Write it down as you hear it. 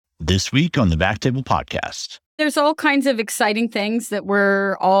This week on the Backtable Podcast. There's all kinds of exciting things that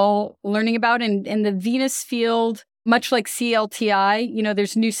we're all learning about in the venous field, much like CLTI,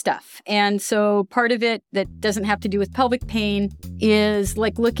 there's new stuff. And so part of it that doesn't have to do with pelvic pain is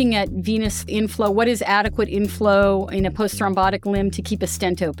like looking at venous inflow. What is adequate inflow in a post-thrombotic limb to keep a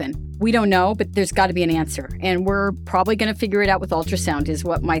stent open? We don't know, but there's got to be an answer. And we're probably going to figure it out with ultrasound is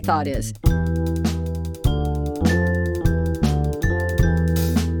what my thought is.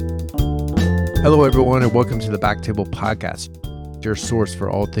 Hello, everyone, and welcome to the Backtable Podcast, your source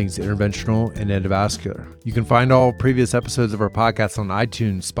for all things interventional and endovascular. You can find all previous episodes of our podcast on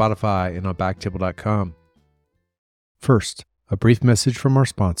iTunes, Spotify, and on backtable.com. First, a brief message from our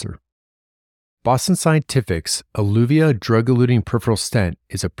sponsor. Boston Scientific's Eluvia drug-eluting peripheral stent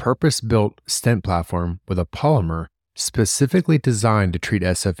is a purpose-built stent platform with a polymer specifically designed to treat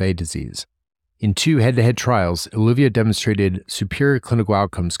SFA disease. In 2 head-to-head trials, Eluvia demonstrated superior clinical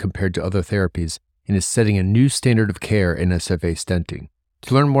outcomes compared to other therapies and is setting a new standard of care in SFA stenting.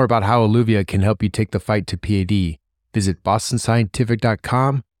 To learn more about how Eluvia can help you take the fight to PAD, visit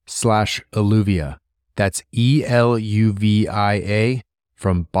bostonscientific.com/Eluvia. That's ELUVIA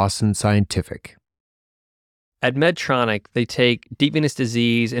from Boston Scientific. At Medtronic, they take deep venous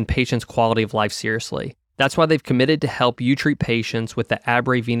disease and patients' quality of life seriously. That's why they've committed to help you treat patients with the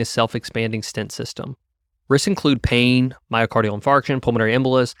Abre venous self-expanding stent system. Risks include pain, myocardial infarction, pulmonary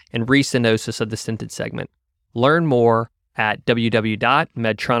embolus, and restenosis of the stented segment. Learn more at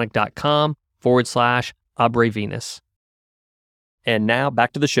www.medtronic.com/Abre venous. And now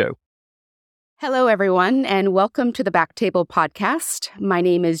back to the show. Hello, everyone, and welcome to the Backtable Podcast. My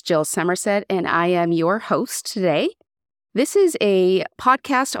name is Jill Somerset, and I am your host today. This is a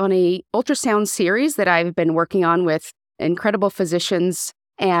podcast on a ultrasound series that I've been working on with incredible physicians.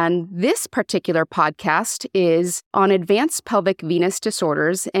 And this particular podcast is on advanced pelvic venous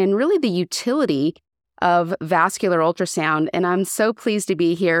disorders and really the utility of vascular ultrasound. And I'm so pleased to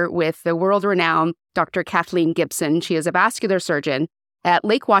be here with the world-renowned Dr. Kathleen Gibson. She is a vascular surgeon at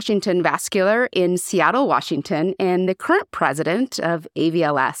Lake Washington Vascular in Seattle, Washington, and the current president of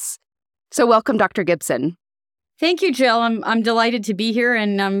AVLS. So welcome, Dr. Gibson. Thank you, Jill. I'm delighted to be here,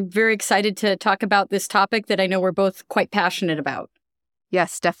 and I'm very excited to talk about this topic that I know we're both quite passionate about.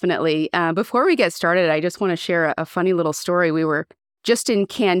 Yes, definitely. Before we get started, I just want to share a funny little story. We were just in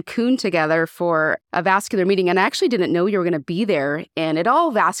Cancun together for a vascular meeting, and I actually didn't know you were going to be there. And at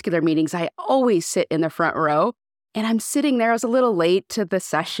all vascular meetings, I always sit in the front row, and I'm sitting there. I was a little late to the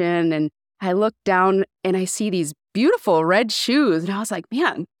session, and I look down and I see these beautiful red shoes. And I was like,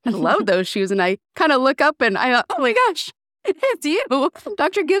 man, I love those shoes. And I kind of look up and I thought, oh my gosh, it's you.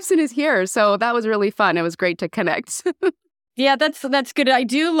 Dr. Gibson is here. So that was really fun. It was great to connect. Yeah, that's good. I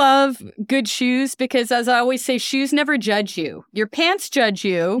do love good shoes because, as I always say, shoes never judge you. Your pants judge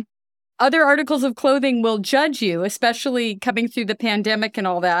you. Other articles of clothing will judge you, especially coming through the pandemic and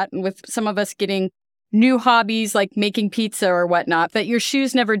all that, and with some of us getting new hobbies like making pizza or whatnot. But your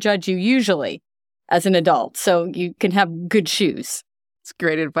shoes never judge you usually as an adult. So you can have good shoes. It's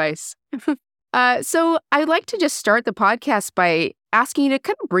great advice. So I'd like to just start the podcast by asking you to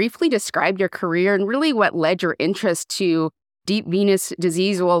kind of briefly describe your career and really what led your interest to deep venous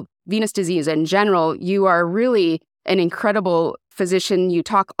disease. Well, venous disease in general. You are really an incredible physician. You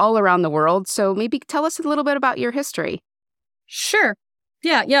talk all around the world. So maybe tell us a little bit about your history. Sure.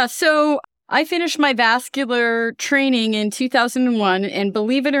 Yeah. So I finished my vascular training in 2001, and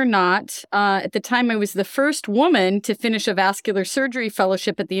believe it or not, at the time I was the first woman to finish a vascular surgery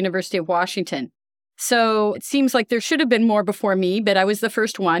fellowship at the University of Washington. So it seems like there should have been more before me, but I was the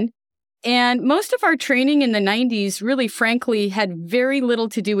first one. And most of our training in the 90s really, frankly, had very little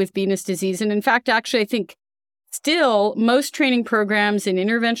to do with venous disease. And in fact, actually, I think still most training programs in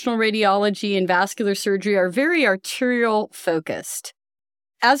interventional radiology and vascular surgery are very arterial focused.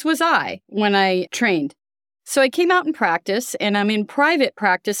 As was I when I trained. So I came out in practice, and I'm in private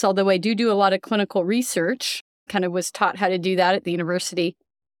practice, although I do a lot of clinical research, kind of was taught how to do that at the university.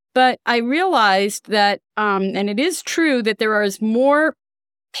 But I realized that, and it is true, that there are more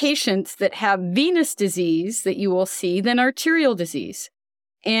patients that have venous disease that you will see than arterial disease.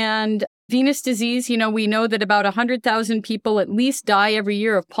 And venous disease, we know that about 100,000 people at least die every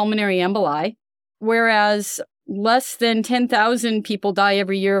year of pulmonary emboli, whereas less than 10,000 people die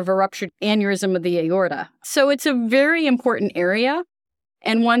every year of a ruptured aneurysm of the aorta. So it's a very important area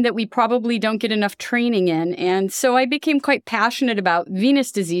and one that we probably don't get enough training in. And so I became quite passionate about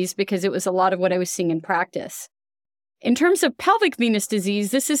venous disease because it was a lot of what I was seeing in practice. In terms of pelvic venous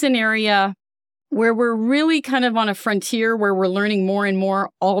disease, this is an area where we're really kind of on a frontier where we're learning more and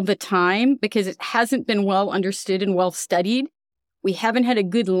more all the time because it hasn't been well understood and well studied. We haven't had a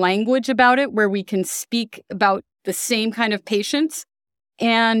good language about it where we can speak about the same kind of patients.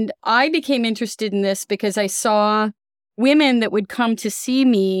 And I became interested in this because I saw women that would come to see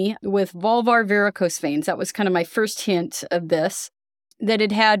me with vulvar varicose veins. That was kind of my first hint of this, that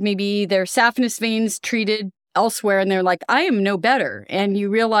had had maybe their saphenous veins treated elsewhere, and they're like, I am no better. And you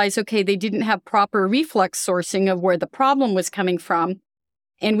realize, okay, they didn't have proper reflex sourcing of where the problem was coming from.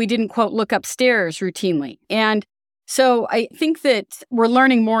 And we didn't, quote, look upstairs routinely. And so I think that we're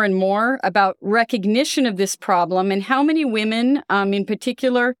learning more and more about recognition of this problem and how many women in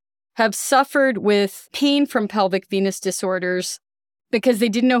particular have suffered with pain from pelvic venous disorders because they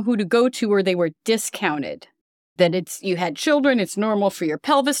didn't know who to go to or they were discounted. That you had children, it's normal for your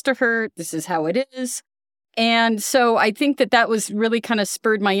pelvis to hurt, this is how it is. And so I think that was really kind of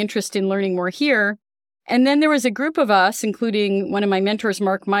spurred my interest in learning more here. And then there was a group of us, including one of my mentors,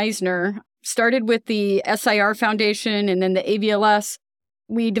 Mark Meisner, started with the SIR Foundation and then the AVLS.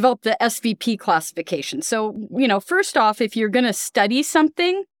 We developed the SVP classification. So, first off, if you're going to study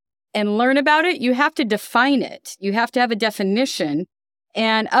something and learn about it, you have to define it. You have to have a definition.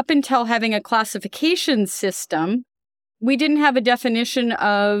 And up until having a classification system, we didn't have a definition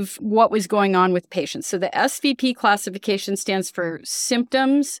of what was going on with patients. So the SVP classification stands for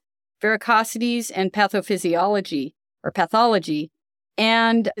symptoms, varicosities, and pathophysiology or pathology.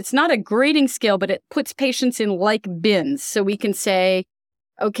 And it's not a grading scale, but it puts patients in like bins. So we can say,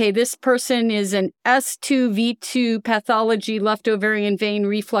 okay, this person is an S2V2 pathology, left ovarian vein,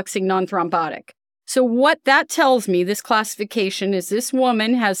 refluxing, non-thrombotic. So what that tells me, this classification, is this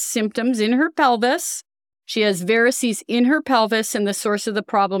woman has symptoms in her pelvis. She has varices in her pelvis, and the source of the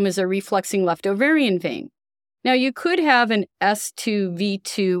problem is a refluxing left ovarian vein. Now, you could have an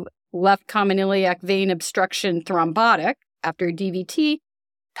S2V2 left common iliac vein obstruction thrombotic after a DVT,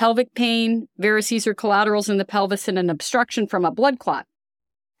 pelvic pain, varices or collaterals in the pelvis, and an obstruction from a blood clot.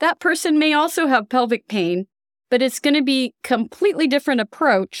 That person may also have pelvic pain, but it's going to be completely different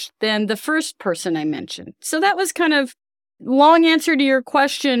approach than the first person I mentioned. So that was kind of long answer to your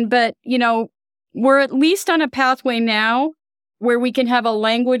question, but, we're at least on a pathway now where we can have a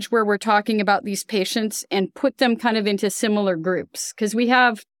language where we're talking about these patients and put them kind of into similar groups, because we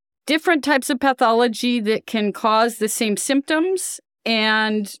have different types of pathology that can cause the same symptoms,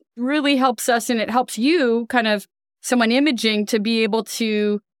 and really helps us, and it helps you, kind of someone imaging, to be able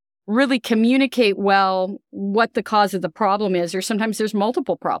to really communicate well what the cause of the problem is, or sometimes there's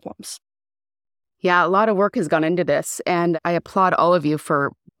multiple problems. Yeah, a lot of work has gone into this, and I applaud all of you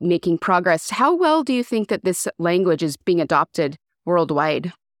for making progress. How well do you think that this language is being adopted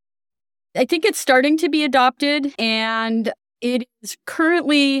worldwide? I think it's starting to be adopted, and it is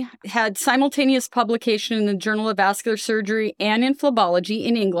currently had simultaneous publication in the Journal of Vascular Surgery and in Phlebology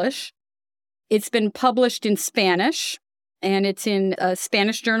in English. It's been published in Spanish, and it's in a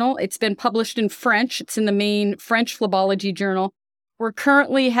Spanish journal. It's been published in French. It's in the main French Phlebology journal. We're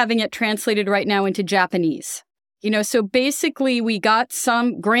currently having it translated right now into Japanese. So basically we got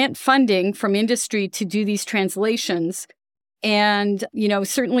some grant funding from industry to do these translations. And,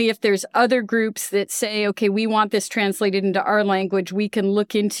 certainly if there's other groups that say, okay, we want this translated into our language, we can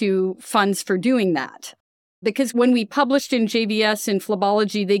look into funds for doing that. Because when we published in JVS and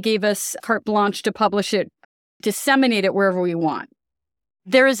Phlebology, they gave us carte blanche to publish it, disseminate it wherever we want.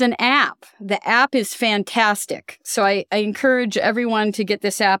 There is an app. The app is fantastic. So I encourage everyone to get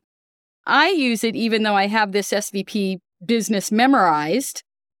this app. I use it even though I have this SVP business memorized.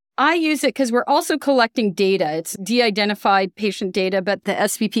 I use it because we're also collecting data. It's de-identified patient data, but the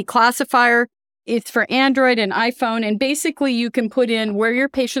SVP classifier, it's for Android and iPhone. And basically you can put in where your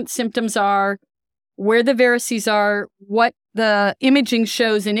patient's symptoms are, where the varices are, what the imaging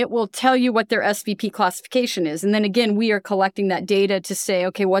shows, and it will tell you what their SVP classification is. And then again, we are collecting that data to say,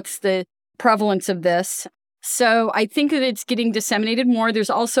 okay, what's the prevalence of this? So I think that it's getting disseminated more. There's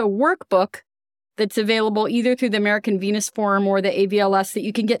also a workbook that's available either through the American Venous Forum or the AVLS that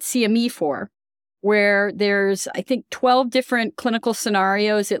you can get CME for, where there's, I think, 12 different clinical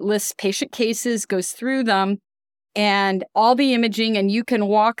scenarios. It lists patient cases, goes through them, and all the imaging, and you can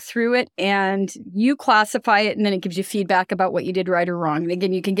walk through it and you classify it, and then it gives you feedback about what you did right or wrong. And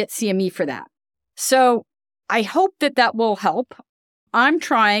again, you can get CME for that. So I hope that will help. I'm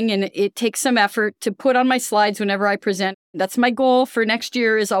trying, and it takes some effort, to put on my slides whenever I present. That's my goal for next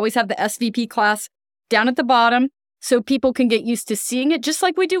year, is always have the SVP class down at the bottom so people can get used to seeing it, just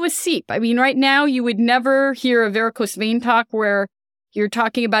like we do with SEEP. I mean, right now, you would never hear a varicose vein talk where you're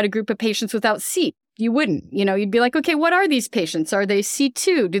talking about a group of patients without SEEP. You wouldn't. You'd be like, okay, what are these patients? Are they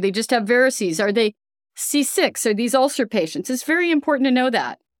C2? Do they just have varices? Are they C6? Are these ulcer patients? It's very important to know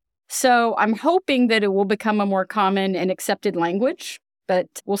that. So I'm hoping that it will become a more common and accepted language, but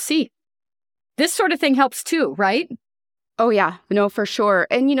we'll see. This sort of thing helps too, right? Oh, yeah. No, for sure.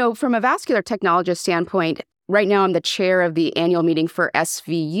 And, from a vascular technologist standpoint, right now I'm the chair of the annual meeting for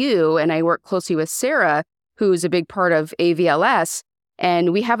SVU, and I work closely with Sarah, who's a big part of AVLS.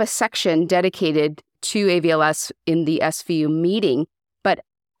 And we have a section dedicated to AVLS in the SVU meeting. But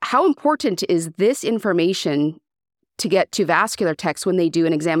how important is this information to get to vascular techs when they do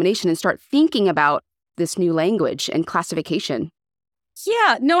an examination and start thinking about this new language and classification?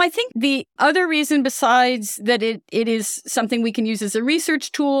 Yeah, no, I think the other reason besides that it is something we can use as a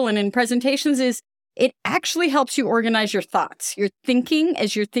research tool and in presentations is it actually helps you organize your thoughts, your thinking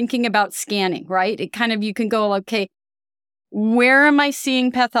as you're thinking about scanning, right? It kind of, you can go, okay, where am I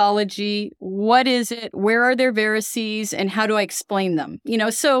seeing pathology? What is it? Where are there varices? And how do I explain them?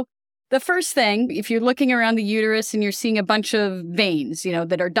 So the first thing, if you're looking around the uterus and you're seeing a bunch of veins,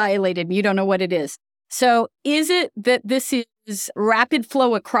 that are dilated and you don't know what it is. So is it that this is rapid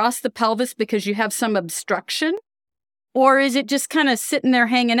flow across the pelvis because you have some obstruction? Or is it just kind of sitting there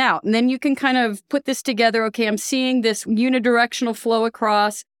hanging out? And then you can kind of put this together. Okay, I'm seeing this unidirectional flow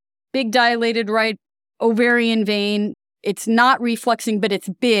across, big dilated right ovarian vein. It's not refluxing, but it's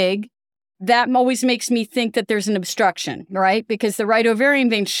big. That always makes me think that there's an obstruction, right? Because the right ovarian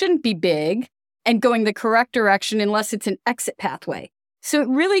vein shouldn't be big and going the correct direction unless it's an exit pathway. So it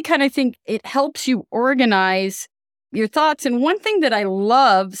really kind of think it helps you organize your thoughts. And one thing that I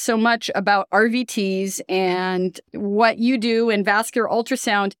love so much about RVTs and what you do in vascular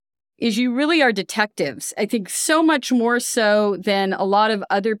ultrasound is you really are detectives. I think so much more so than a lot of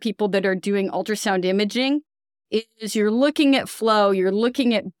other people that are doing ultrasound imaging. Is you're looking at flow, you're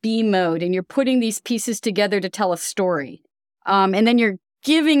looking at B mode, and you're putting these pieces together to tell a story. And then you're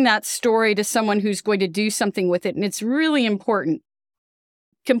giving that story to someone who's going to do something with it. And it's really important.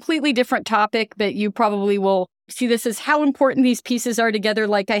 Completely different topic, but you probably will see this as how important these pieces are together.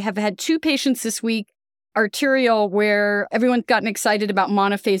 Like I have had 2 patients this week, arterial, where everyone's gotten excited about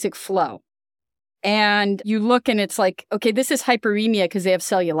monophasic flow. And you look and it's like, okay, this is hyperemia because they have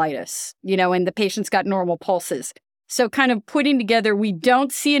cellulitis, and the patient's got normal pulses. So kind of putting together, we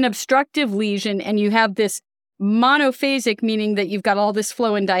don't see an obstructive lesion and you have this monophasic, meaning that you've got all this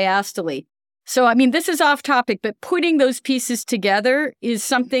flow in diastole. So, I mean, this is off topic, but putting those pieces together is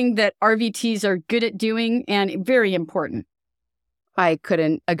something that RVTs are good at doing and very important. I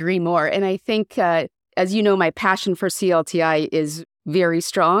couldn't agree more. And I think, as you know, my passion for CLTI is very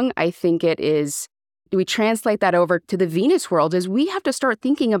strong. I think it is, we translate that over to the venous world, is we have to start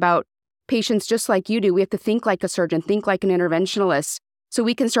thinking about patients just like you do. We have to think like a surgeon, think like an interventionalist, so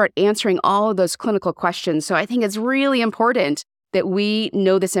we can start answering all of those clinical questions. So I think it's really important that we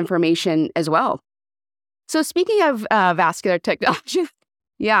know this information as well. So speaking of vascular technology,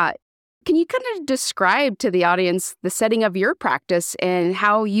 can you kind of describe to the audience the setting of your practice and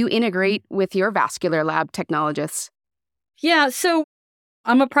how you integrate with your vascular lab technologists? Yeah, so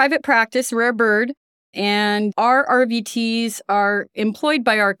I'm a private practice, rare bird, and our RVTs are employed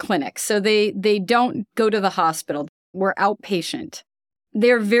by our clinics. So they don't go to the hospital. We're outpatient.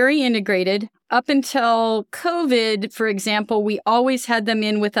 They're very integrated. Up until COVID, for example, we always had them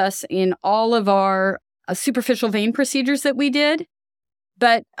in with us in all of our superficial vein procedures that we did.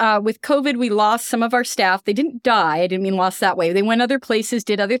 But with COVID, we lost some of our staff. They didn't die. I didn't mean lost that way. They went other places,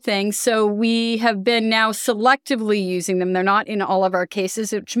 did other things. So we have been now selectively using them. They're not in all of our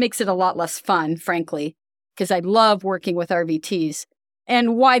cases, which makes it a lot less fun, frankly, because I love working with RVTs.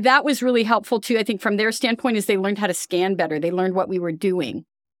 And why that was really helpful too, I think from their standpoint, is they learned how to scan better. They learned what we were doing.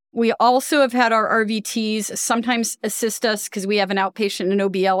 We also have had our RVTs sometimes assist us because we have an outpatient, an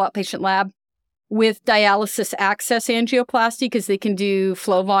OBL outpatient lab, with dialysis access angioplasty because they can do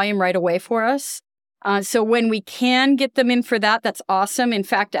flow volume right away for us. So when we can get them in for that, that's awesome. In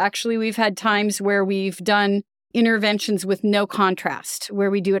fact, actually, we've had times where we've done interventions with no contrast, where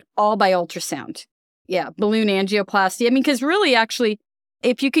we do it all by ultrasound. Yeah, balloon angioplasty. I mean, because really, actually,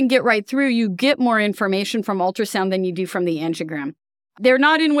 if you can get right through, you get more information from ultrasound than you do from the angiogram. They're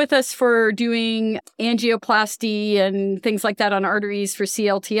not in with us for doing angioplasty and things like that on arteries for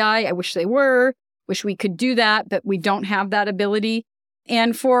CLTI. I wish they were. Wish we could do that, but we don't have that ability.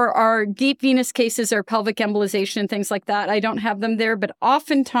 And for our deep venous cases, our pelvic embolization and things like that, I don't have them there. But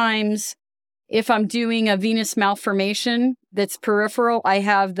oftentimes, if I'm doing a venous malformation that's peripheral, I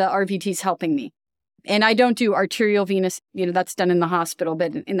have the RVTs helping me. And I don't do arterial venous, that's done in the hospital,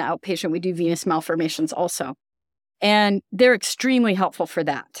 but in the outpatient, we do venous malformations also. And they're extremely helpful for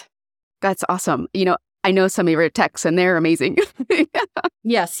that. That's awesome. I know some of your techs and they're amazing.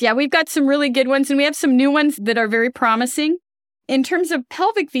 Yes. Yeah. We've got some really good ones and we have some new ones that are very promising. in terms of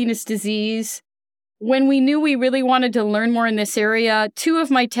pelvic venous disease, when we knew we really wanted to learn more in this area, two of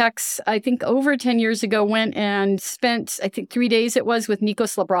my techs, I think over 10 years ago, went and spent, I think 3 days it was, with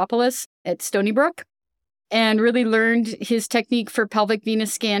Nikos Labropoulos at Stony Brook and really learned his technique for pelvic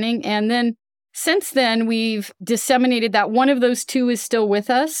venous scanning. And then since then, we've disseminated that. One of those two is still with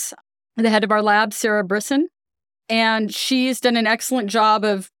us, the head of our lab, Sarah Brisson. And she's done an excellent job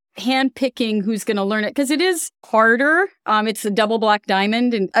of handpicking who's going to learn it, because it is harder. It's a double black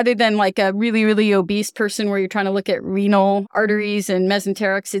diamond. And other than like a really, really obese person where you're trying to look at renal arteries and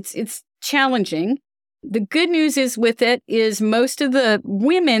mesenterics, it's challenging. The good news is with it is most of the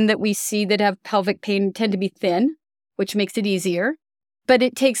women that we see that have pelvic pain tend to be thin, which makes it easier. But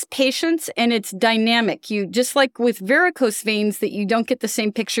it takes patience and it's dynamic. You just like with varicose veins that you don't get the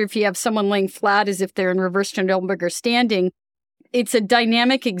same picture if you have someone laying flat as if they're in reverse Trendelenburg or standing. It's a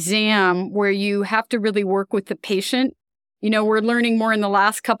dynamic exam where you have to really work with the patient. You know, we're learning more in the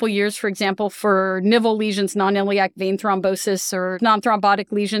last couple of years, for example, for nival lesions, non-iliac vein thrombosis or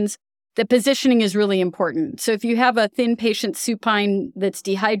non-thrombotic lesions, the positioning is really important. So if you have a thin patient supine that's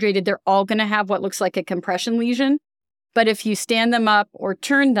dehydrated, they're all going to have what looks like a compression lesion. But if you stand them up or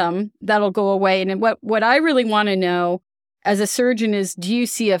turn them, that'll go away. And what I really want to know as a surgeon is, do you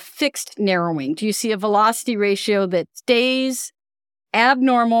see a fixed narrowing? Do you see a velocity ratio that stays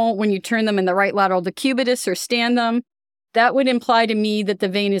abnormal when you turn them in the right lateral decubitus or stand them? That would imply to me that the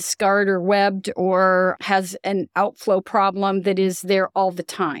vein is scarred or webbed or has an outflow problem that is there all the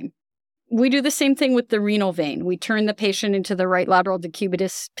time. We do the same thing with the renal vein. We turn the patient into the right lateral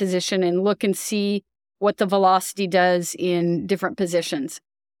decubitus position and look and see what the velocity does in different positions.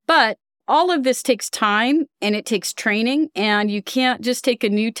 But all of this takes time and it takes training, and you can't just take a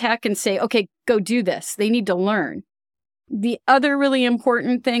new tech and say, okay, go do this. They need to learn. The other really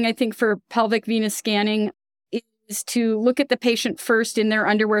important thing, I think, for pelvic venous scanning is to look at the patient first in their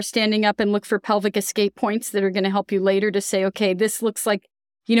underwear standing up and look for pelvic escape points that are going to help you later to say, okay, this looks like,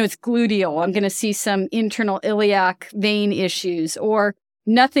 it's gluteal. I'm going to see some internal iliac vein issues, or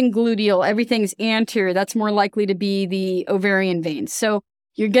nothing gluteal, everything's anterior. That's more likely to be the ovarian veins. So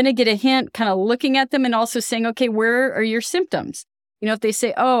you're going to get a hint kind of looking at them and also saying, okay, where are your symptoms? If they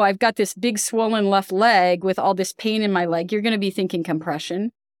say, oh, I've got this big swollen left leg with all this pain in my leg, you're going to be thinking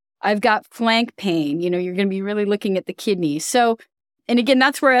compression. I've got flank pain. You're going to be really looking at the kidney. So, and again,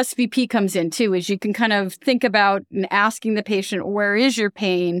 that's where SVP comes in too, is you can kind of think about and asking the patient, where is your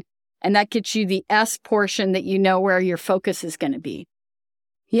pain? And that gets you the S portion that you know where your focus is going to be.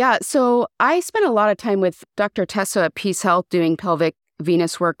 Yeah, so I spent a lot of time with Dr. Tessa at Peace Health doing pelvic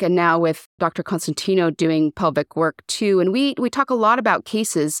venous work, and now with Dr. Constantino doing pelvic work too. And we talk a lot about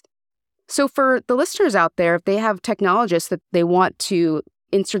cases. So for the listeners out there, if they have technologists that they want to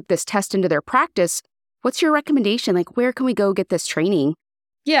insert this test into their practice, what's your recommendation? Like, where can we go get this training?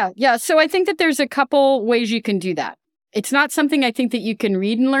 Yeah. So I think that there's a couple ways you can do that. It's not something I think that you can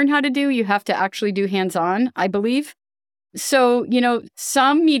read and learn how to do. You have to actually do hands-on, I believe. So,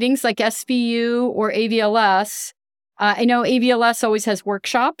 some meetings like SVU or AVLS, I know AVLS always has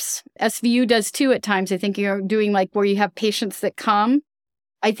workshops. SVU does too at times. I think you're doing like where you have patients that come.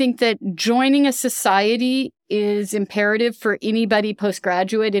 I think that joining a society is imperative for anybody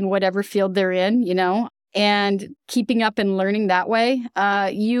postgraduate in whatever field they're in, and keeping up and learning that way.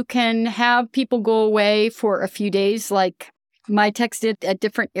 You can have people go away for a few days, like my techs did at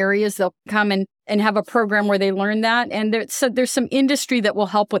different areas. They'll come and have a program where they learn that. And there's some industry that will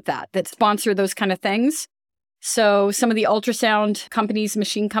help with that sponsor those kind of things. So some of the ultrasound companies,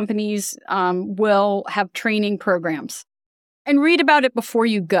 machine companies will have training programs. And read about it before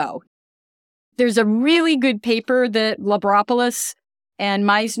you go. There's a really good paper that Labropoulos and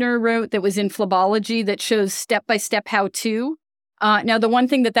Meisner wrote that was in Phlebology that shows step-by-step how-to. Now, the one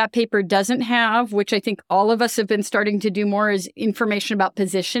thing that paper doesn't have, which I think all of us have been starting to do more, is information about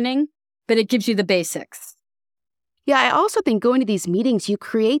positioning, but it gives you the basics. Yeah, I also think going to these meetings, you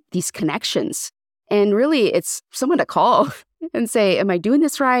create these connections. And really, it's someone to call and say, am I doing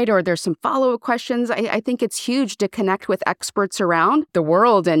this right? Or there's some follow-up questions. I think it's huge to connect with experts around the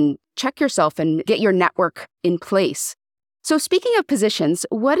world and check yourself and get your network in place. So speaking of positions,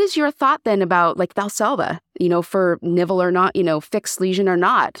 what is your thought then about like Valsalva, for nival or not, fixed lesion or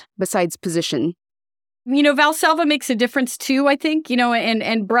not, besides position? Valsalva makes a difference too, I think,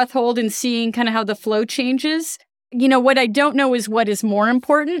 and breath hold and seeing kind of how the flow changes. What I don't know is what is more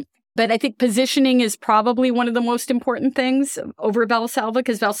important. But I think positioning is probably one of the most important things over Valsalva,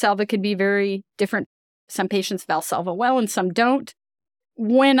 because Valsalva could be very different. Some patients Valsalva well and some don't.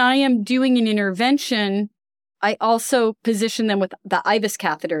 When I am doing an intervention, I also position them with the IVUS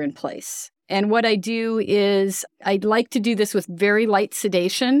catheter in place. And what I do is I'd like to do this with very light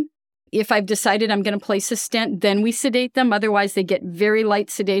sedation. If I've decided I'm going to place a stent, then we sedate them. Otherwise, they get very light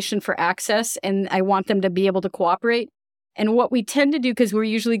sedation for access, and I want them to be able to cooperate. And what we tend to do, because we're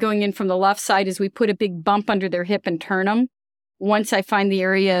usually going in from the left side, is we put a big bump under their hip and turn them once I find the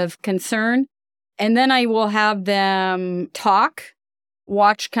area of concern. And then I will have them talk,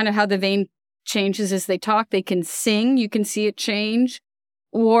 watch kind of how the vein changes as they talk. They can sing. You can see it change.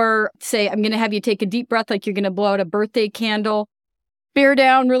 Or say, I'm going to have you take a deep breath like you're going to blow out a birthday candle. Bear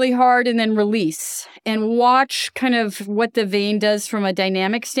down really hard and then release, and watch kind of what the vein does from a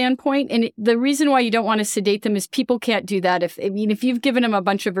dynamic standpoint. And the reason why you don't want to sedate them is people can't do that. If you've given them a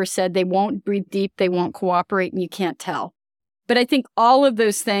bunch of Versed, they won't breathe deep, they won't cooperate, and you can't tell. But I think all of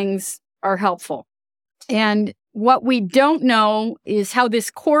those things are helpful. And what we don't know is how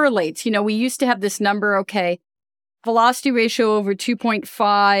this correlates. We used to have this number, okay, velocity ratio over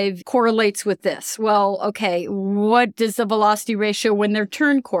 2.5 correlates with this. Well, okay, what does the velocity ratio when they're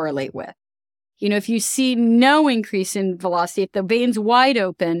turned correlate with? If you see no increase in velocity, if the vein's wide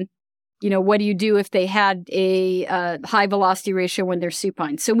open, what do you do if they had a high velocity ratio when they're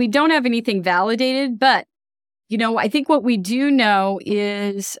supine? So we don't have anything validated, but I think what we do know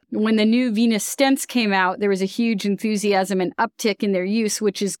is when the new venous stents came out, there was a huge enthusiasm and uptick in their use,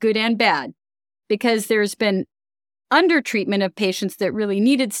 which is good and bad, because there's been undertreatment of patients that really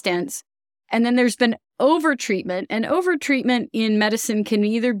needed stents. And then there's been overtreatment. And overtreatment in medicine can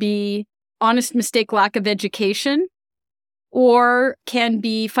either be honest mistake, lack of education, or can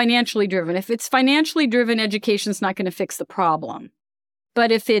be financially driven. If it's financially driven, education's not going to fix the problem.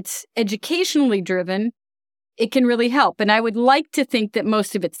 But if it's educationally driven, it can really help. And I would like to think that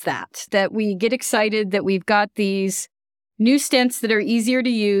most of it's that we get excited that we've got these new stents that are easier to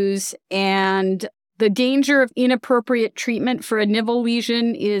use, and the danger of inappropriate treatment for a nivel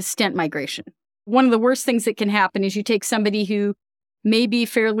lesion is stent migration. One of the worst things that can happen is you take somebody who may be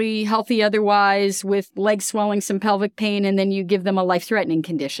fairly healthy otherwise with leg swelling, some pelvic pain, and then you give them a life-threatening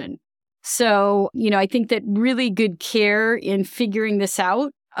condition. So, I think that really good care in figuring this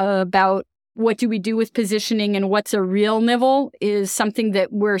out about what do we do with positioning and what's a real nivel is something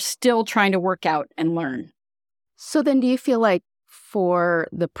that we're still trying to work out and learn. So then do you feel like for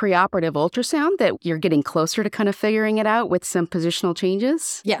the preoperative ultrasound that you're getting closer to kind of figuring it out with some positional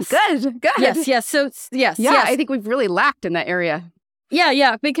changes? Yes. Good. Yes. So, yes. I think we've really lacked in that area.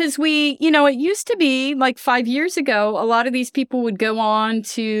 Yeah. Because it used to be like 5 years ago, a lot of these people would go on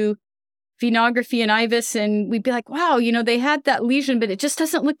to venography and IVUS, and we'd be like, wow, they had that lesion, but it just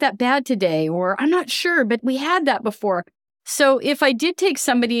doesn't look that bad today. Or I'm not sure, but we had that before. So if I did take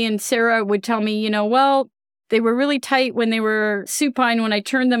somebody and Sarah would tell me, well, they were really tight when they were supine. When I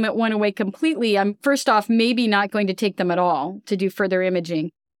turned them, it went away completely. I'm first off, maybe not going to take them at all to do further imaging.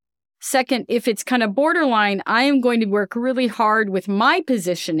 Second, if it's kind of borderline, I am going to work really hard with my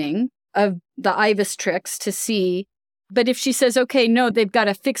positioning of the IVUS tricks to see. But if she says, okay, no, they've got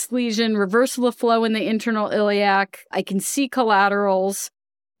a fixed lesion, reversal of flow in the internal iliac, I can see collaterals,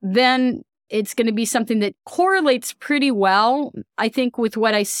 then it's going to be something that correlates pretty well, I think, with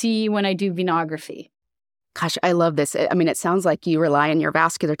what I see when I do venography. Gosh, I love this. I mean, it sounds like you rely on your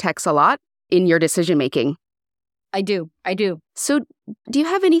vascular techs a lot in your decision-making. I do. So do you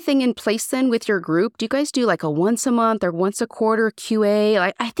have anything in place then with your group? Do you guys do like a once a month or once a quarter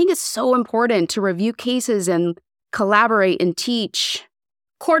QA? I think it's so important to review cases and collaborate and teach.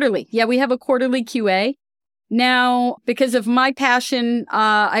 Quarterly. Yeah, we have a quarterly QA. Now, because of my passion,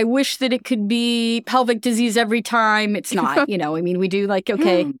 I wish that it could be pelvic disease every time. It's not, we do like,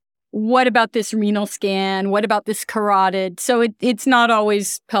 okay, what about this renal scan? What about this carotid? So it's not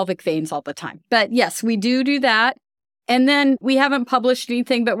always pelvic veins all the time. But yes, we do that. And then we haven't published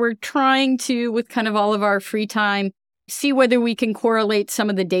anything, but we're trying to, with kind of all of our free time, see whether we can correlate some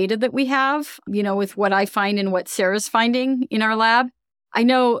of the data that we have, with what I find and what Sarah's finding in our lab. I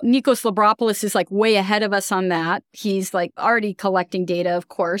know Nikos Labropoulos is like way ahead of us on that. He's like already collecting data, of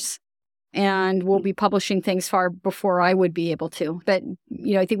course, and we'll be publishing things far before I would be able to. But,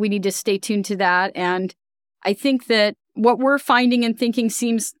 I think we need to stay tuned to that. And I think that what we're finding and thinking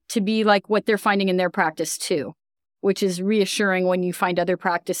seems to be like what they're finding in their practice too, which is reassuring when you find other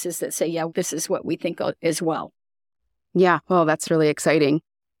practices that say, yeah, this is what we think as well. Yeah, well, that's really exciting.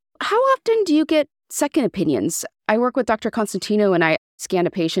 How often do you get second opinions? I work with Dr. Constantino, and I scanned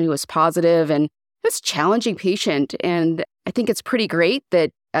a patient who was positive, and it's a challenging patient. And I think it's pretty great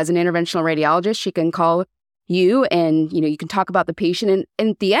that as an interventional radiologist, she can call you and, you can talk about the patient. And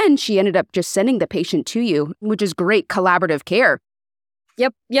at the end, she ended up just sending the patient to you, which is great collaborative care.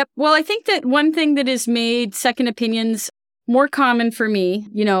 Yep. Well, I think that one thing that has made second opinions more common for me,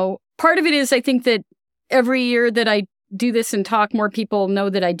 part of it is I think that every year that I do this and talk, more people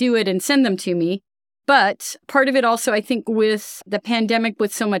know that I do it and send them to me. But part of it also, I think with the pandemic,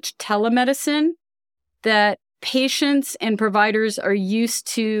 with so much telemedicine, that patients and providers are used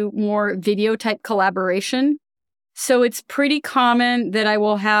to more video type collaboration. So it's pretty common that I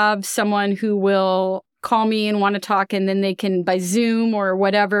will have someone who will call me and want to talk, and then they can, by Zoom or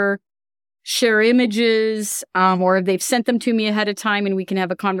whatever, share images, or they've sent them to me ahead of time and we can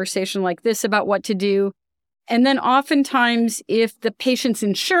have a conversation like this about what to do. And then oftentimes, if the patient's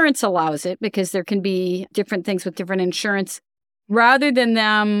insurance allows it, because there can be different things with different insurance, rather than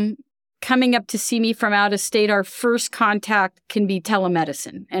them coming up to see me from out of state, our first contact can be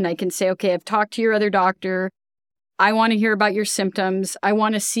telemedicine. And I can say, okay, I've talked to your other doctor. I want to hear about your symptoms. I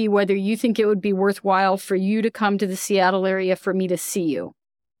want to see whether you think it would be worthwhile for you to come to the Seattle area for me to see you.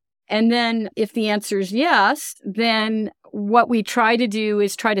 And then if the answer is yes, then what we try to do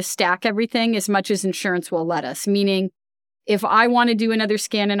is try to stack everything as much as insurance will let us. Meaning, if I want to do another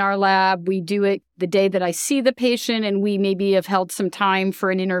scan in our lab, we do it the day that I see the patient, and we maybe have held some time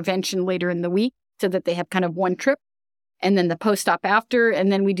for an intervention later in the week so that they have kind of one trip, and then the post-op after, and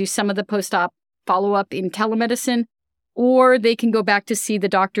then we do some of the post-op follow-up in telemedicine, or they can go back to see the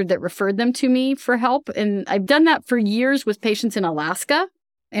doctor that referred them to me for help. And I've done that for years with patients in Alaska,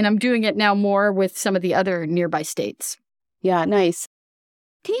 and I'm doing it now more with some of the other nearby states. Yeah, nice.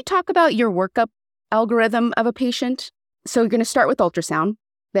 Can you talk about your workup algorithm of a patient? So you're going to start with ultrasound,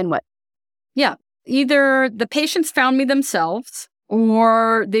 then what? Yeah, either the patients found me themselves,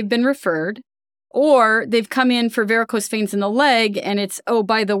 or they've been referred, or they've come in for varicose veins in the leg, and it's, oh,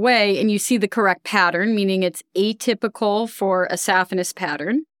 by the way, and you see the correct pattern, meaning it's atypical for a saphenous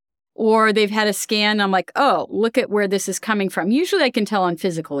pattern, or they've had a scan, I'm like, oh, look at where this is coming from. Usually I can tell on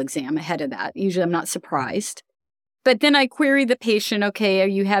physical exam ahead of that. Usually I'm not surprised. But then I query the patient, okay, are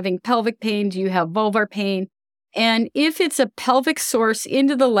you having pelvic pain? Do you have vulvar pain? And if it's a pelvic source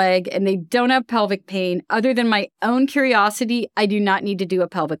into the leg and they don't have pelvic pain, other than my own curiosity, I do not need to do a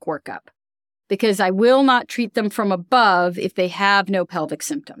pelvic workup, because I will not treat them from above if they have no pelvic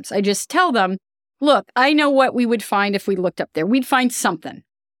symptoms. I just tell them, look, I know what we would find if we looked up there. We'd find something.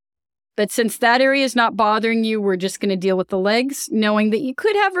 But since that area is not bothering you, we're just going to deal with the legs, knowing that you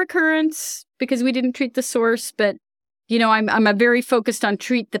could have recurrence because we didn't treat the source. But, you know, I'm very focused on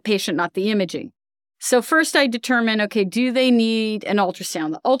treat the patient, not the imaging. So first I determine, okay, do they need an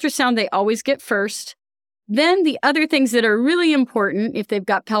ultrasound? The ultrasound they always get first. Then the other things that are really important if they've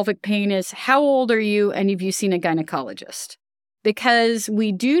got pelvic pain is how old are you and have you seen a gynecologist? Because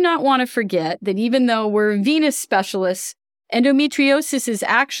we do not want to forget that even though we're venous specialists, endometriosis is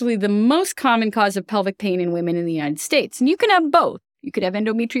actually the most common cause of pelvic pain in women in the United States. And you can have both. You could have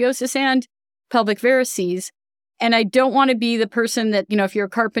endometriosis and pelvic varices. And I don't want to be the person that, you know, if you're a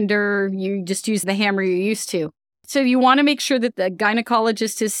carpenter, you just use the hammer you're used to. So you want to make sure that the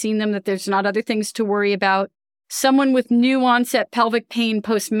gynecologist has seen them, that there's not other things to worry about. Someone with new onset pelvic pain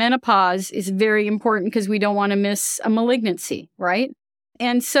post-menopause is very important because we don't want to miss a malignancy, right?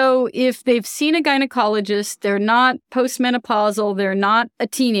 And so if they've seen a gynecologist, they're not postmenopausal, they're not a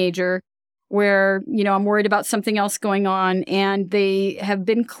teenager where, you know, I'm worried about something else going on, and they have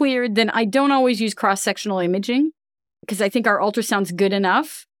been cleared, then I don't always use cross-sectional imaging because I think our ultrasound's good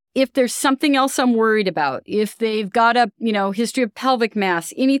enough. If there's something else I'm worried about, if they've got a, you know, history of pelvic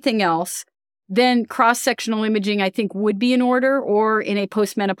mass, anything else, then cross-sectional imaging I think would be in order, or in a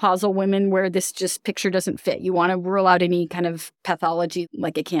postmenopausal woman where this just picture doesn't fit. You want to rule out any kind of pathology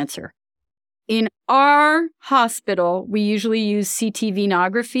like a cancer. In our hospital, we usually use CT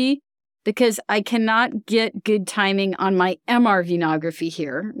venography because I cannot get good timing on my MR venography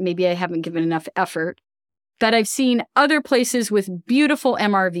here. Maybe I haven't given enough effort. But I've seen other places with beautiful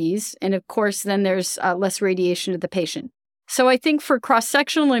MRVs, and of course, then there's less radiation to the patient. So I think for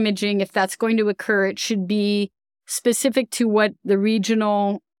cross-sectional imaging, if that's going to occur, it should be specific to what the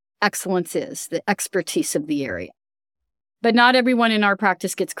regional excellence is, the expertise of the area. But not everyone in our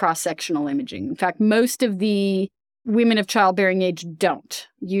practice gets cross-sectional imaging. In fact, most of the women of childbearing age don't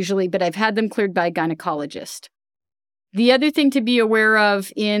usually, but I've had them cleared by a gynecologist. The other thing to be aware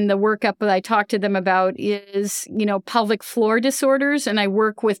of in the workup that I talk to them about is, you know, pelvic floor disorders. And I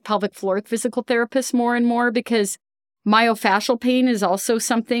work with pelvic floor physical therapists more and more because myofascial pain is also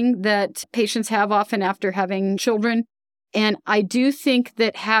something that patients have often after having children. And I do think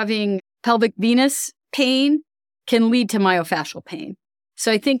that having pelvic venous pain can lead to myofascial pain.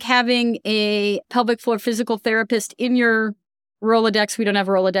 So I think having a pelvic floor physical therapist in your Rolodex, we don't have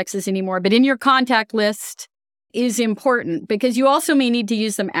Rolodexes anymore, but in your contact list is important because you also may need to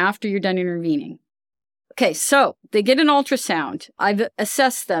use them after you're done intervening. Okay, so they get an ultrasound. I've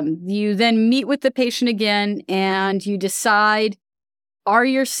assessed them. You then meet with the patient again and you decide, are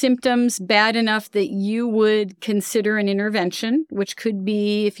your symptoms bad enough that you would consider an intervention, which could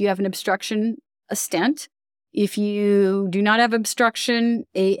be, if you have an obstruction, a stent. If you do not have obstruction,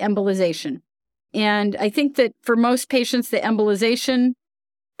 a embolization. And I think that for most patients, the embolization,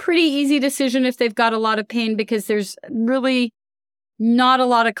 pretty easy decision if they've got a lot of pain, because there's really not a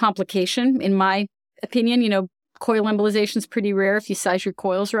lot of complication, in my opinion. Coil embolization is pretty rare if you size your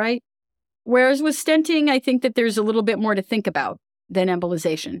coils right. Whereas with stenting, I think that there's a little bit more to think about than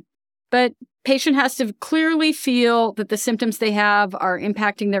embolization. But patient has to clearly feel that the symptoms they have are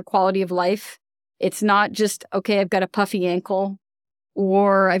impacting their quality of life. It's not just, okay, I've got a puffy ankle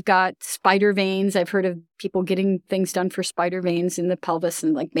or I've got spider veins. I've heard of people getting things done for spider veins in the pelvis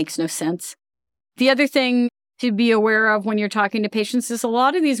and makes no sense. The other thing to be aware of when you're talking to patients is a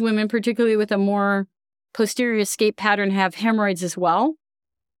lot of these women, particularly with a more posterior escape pattern, have hemorrhoids as well.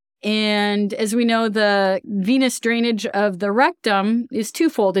 And as we know, the venous drainage of the rectum is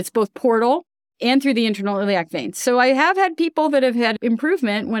twofold. It's both portal and through the internal iliac veins. So I have had people that have had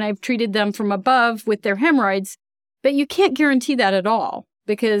improvement when I've treated them from above with their hemorrhoids, but you can't guarantee that at all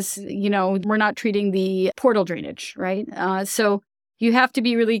because, we're not treating the portal drainage, right? So you have to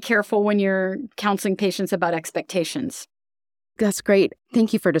be really careful when you're counseling patients about expectations. That's great.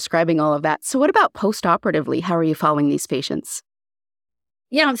 Thank you for describing all of that. So what about post-operatively? How are you following these patients?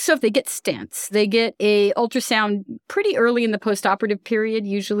 Yeah, so if they get stents, they get a ultrasound pretty early in the postoperative period,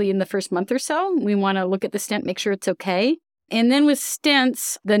 usually in the first month or so. We want to look at the stent, make sure it's okay. And then with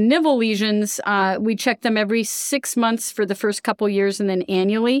stents, the nivel lesions, we check them every 6 months for the first couple years and then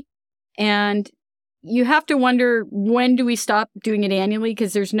annually. And you have to wonder, when do we stop doing it annually?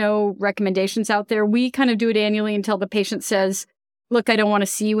 Because there's no recommendations out there. We kind of do it annually until the patient says, look, I don't want to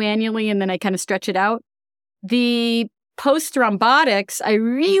see you annually. And then I kind of stretch it out. The post-thrombotics, I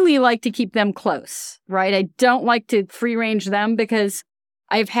really like to keep them close, right? I don't like to free range them because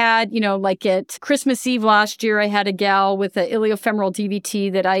I've had, at Christmas Eve last year, I had a gal with an iliofemoral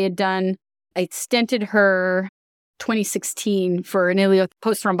DVT that I had done. I stented her 2016 for an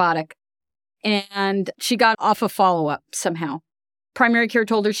post-thrombotic, and she got off a follow-up somehow. Primary care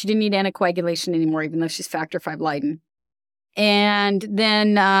told her she didn't need anticoagulation anymore, even though she's factor V Leiden. And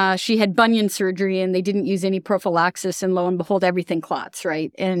then she had bunion surgery and they didn't use any prophylaxis, and lo and behold, everything clots,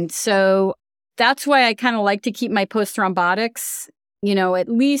 right? And so that's why I kind of like to keep my post-thrombotics, at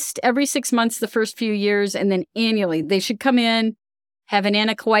least every 6 months the first few years, and then annually. They should come in, have an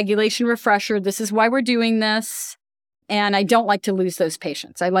anticoagulation refresher. This is why we're doing this. And I don't like to lose those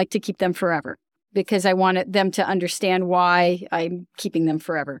patients. I like to keep them forever because I want them to understand why I'm keeping them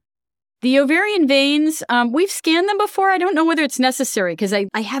forever. The ovarian veins, we've scanned them before. I don't know whether it's necessary because I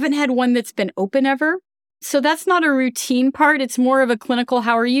haven't had one that's been open ever. So that's not a routine part. It's more of a clinical,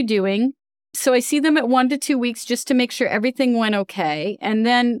 how are you doing? So I see them at 1 to 2 weeks just to make sure everything went okay. And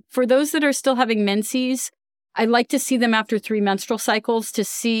then for those that are still having menses, I like to see them after 3 menstrual cycles to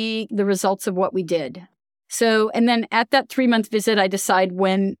see the results of what we did. So, and then at that 3-month visit, I decide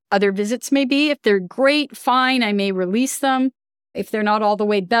when other visits may be. If they're great, fine, I may release them. If they're not all the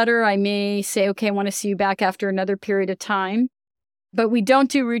way better, I may say, okay, I want to see you back after another period of time. But we don't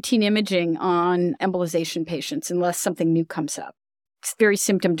do routine imaging on embolization patients unless something new comes up. It's very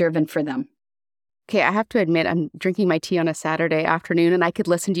symptom-driven for them. Okay, I have to admit, I'm drinking my tea on a Saturday afternoon, and I could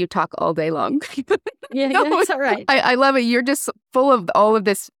listen to you talk all day long. Yeah, that's all right. I love it. You're just full of all of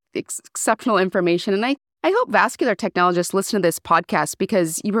this exceptional information. And I hope vascular technologists listen to this podcast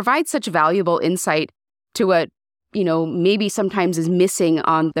because you provide such valuable insight to what maybe sometimes is missing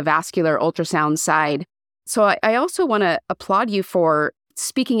on the vascular ultrasound side. So I also want to applaud you for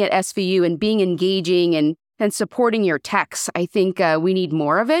speaking at SVU and being engaging and supporting your techs. I think we need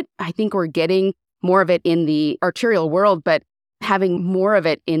more of it. I think we're getting more of it in the arterial world, but having more of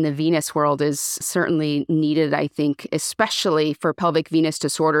it in the venous world is certainly needed, I think, especially for pelvic venous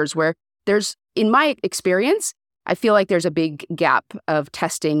disorders where there's, in my experience, I feel like there's a big gap of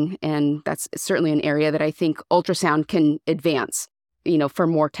testing, and that's certainly an area that I think ultrasound can advance, for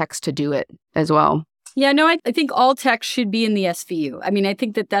more techs to do it as well. Yeah, no, I think all techs should be in the SVU. I mean, I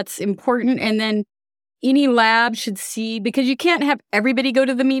think that that's important. And then any lab should see, because you can't have everybody go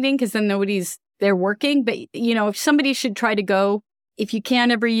to the meeting because then nobody's there working. But, if somebody should try to go, if you can,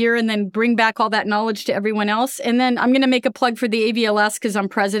 every year, and then bring back all that knowledge to everyone else. And then I'm going to make a plug for the AVLS because I'm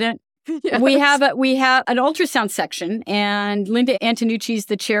president. Yes. We have an ultrasound section, and Linda Antonucci is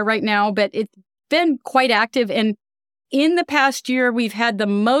the chair right now, but it's been quite active. And in the past year, we've had the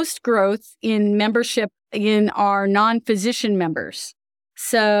most growth in membership in our non-physician members.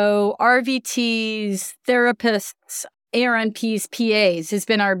 So RVTs, therapists, ARNPs, PAs has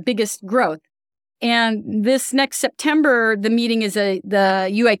been our biggest growth. And this next September, the meeting is the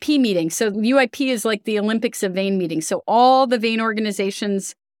UIP meeting. So UIP is like the Olympics of vein meetings. So all the vein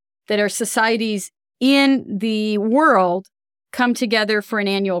organizations that are societies in the world come together for an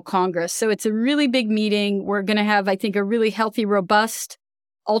annual Congress. So it's a really big meeting. We're going to have, I think, a really healthy, robust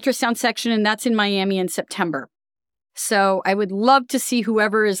ultrasound section, and that's in Miami in September. So I would love to see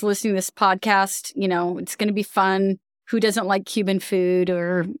whoever is listening to this podcast. It's going to be fun. Who doesn't like Cuban food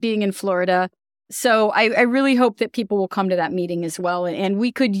or being in Florida? So I really hope that people will come to that meeting as well. And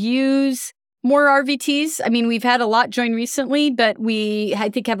we could use more RVTs. I mean, we've had a lot join recently, but we, I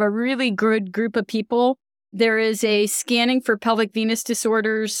think, have a really good group of people. There is a Scanning for Pelvic Venous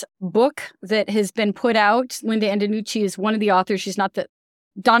Disorders book that has been put out. Linda Antonucci is one of the authors. She's not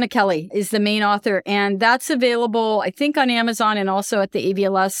Donna Kelly is the main author. And that's available, I think, on Amazon and also at the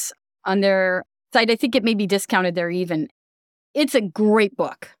AVLS on their site. I think it may be discounted there even. It's a great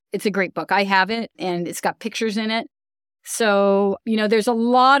book. It's a great book. I have it, and it's got pictures in it. So, there's a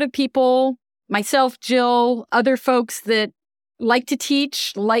lot of people, myself, Jill, other folks that like to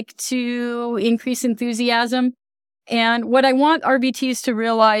teach, like to increase enthusiasm. And what I want RVTs to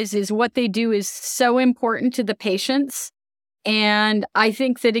realize is what they do is so important to the patients. And I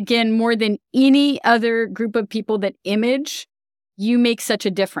think that, again, more than any other group of people that image, you make such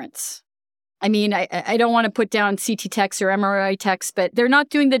a difference. I mean, I don't want to put down CT techs or MRI techs, but they're not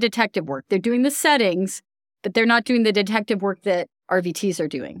doing the detective work. They're doing the settings, but they're not doing the detective work that RVTs are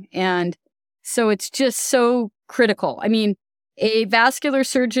doing. And so it's just so critical. I mean, a vascular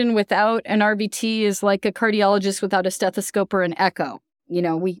surgeon without an RVT is like a cardiologist without a stethoscope or an echo.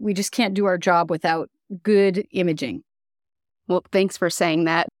 We just can't do our job without good imaging. Well, thanks for saying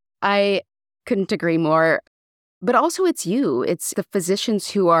that. I couldn't agree more. But also it's the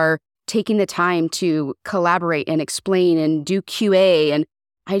physicians who are taking the time to collaborate and explain and do QA. And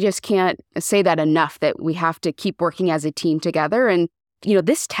I just can't say that enough, that we have to keep working as a team together. And,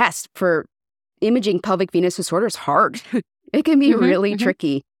 this test for imaging pelvic venous disorder is hard. It can be really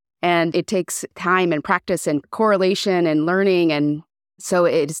tricky, and it takes time and practice and correlation and learning. And so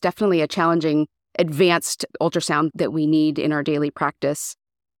it's definitely a challenging advanced ultrasound that we need in our daily practice.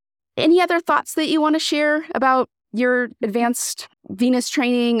 Any other thoughts that you want to share about your advanced venous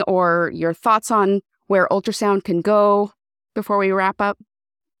training, or your thoughts on where ultrasound can go before we wrap up?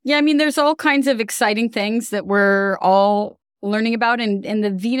 Yeah, I mean, there's all kinds of exciting things that we're all learning about. And in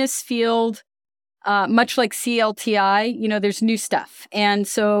the venous field, much like CLTI, there's new stuff. And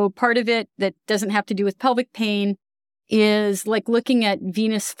so part of it that doesn't have to do with pelvic pain is like looking at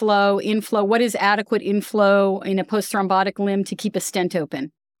venous flow, inflow. What is adequate inflow in a post-thrombotic limb to keep a stent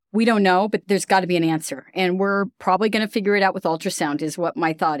open? We don't know, but there's got to be an answer. And we're probably going to figure it out with ultrasound is what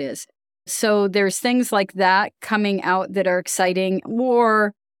my thought is. So there's things like that coming out that are exciting,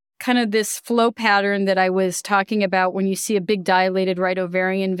 or kind of this flow pattern that I was talking about when you see a big dilated right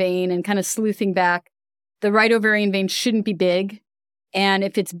ovarian vein and kind of sleuthing back. The right ovarian vein shouldn't be big. And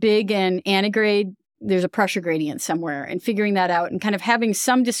if it's big and antegrade, there's a pressure gradient somewhere, and figuring that out and kind of having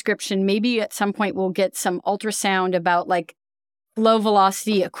some description. Maybe at some point we'll get some ultrasound about like flow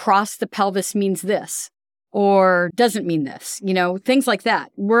velocity across the pelvis means this or doesn't mean this, things like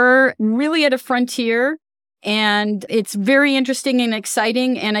that. We're really at a frontier, and it's very interesting and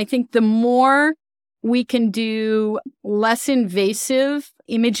exciting. And I think the more we can do less invasive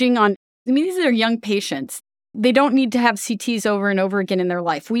imaging these are young patients. They don't need to have CTs over and over again in their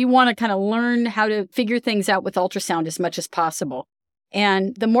life. We want to kind of learn how to figure things out with ultrasound as much as possible.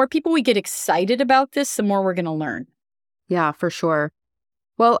 And the more people we get excited about this, the more we're going to learn. Yeah, for sure.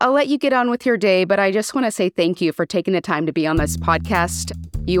 Well, I'll let you get on with your day, but I just want to say thank you for taking the time to be on this podcast.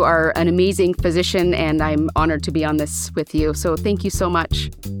 You are an amazing physician, and I'm honored to be on this with you. So thank you so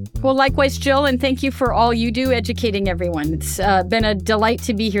much. Well, likewise, Jill, and thank you for all you do educating everyone. It's been a delight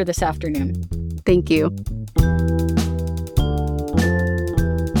to be here this afternoon. Thank you.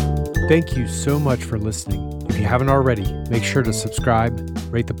 Thank you so much for listening. If you haven't already, make sure to subscribe,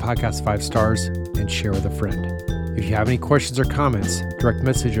 rate the podcast 5 stars, and share with a friend. If you have any questions or comments, direct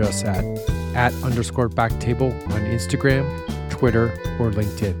message us at @_backtable on Instagram, Twitter, or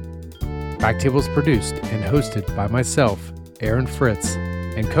LinkedIn. Backtable is produced and hosted by myself, Aaron Fritz,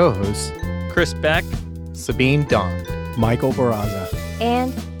 and co-hosts Chris Beck, Sabine Don, Michael Barraza,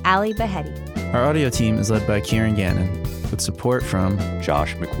 and Ali Behetti. Our audio team is led by Kieran Gannon, with support from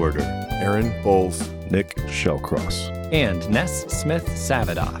Josh McWhirter, Aaron Bowles, Nick Shellcross, and Ness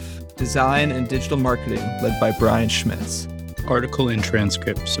Smith-Savadoff. Design and digital marketing led by Brian Schmitz. article and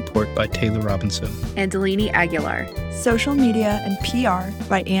transcript support by Taylor Robinson. And Delaney Aguilar. Social media and PR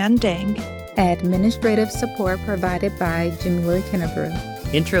by Ann Dang. Administrative support provided by Jamila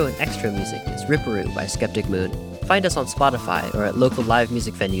Kennebrew. Intro and extra music is Ripperoo by Skeptic Moon. Find us on Spotify or at local live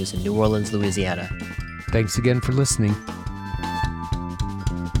music venues in New Orleans, Louisiana. Thanks again for listening.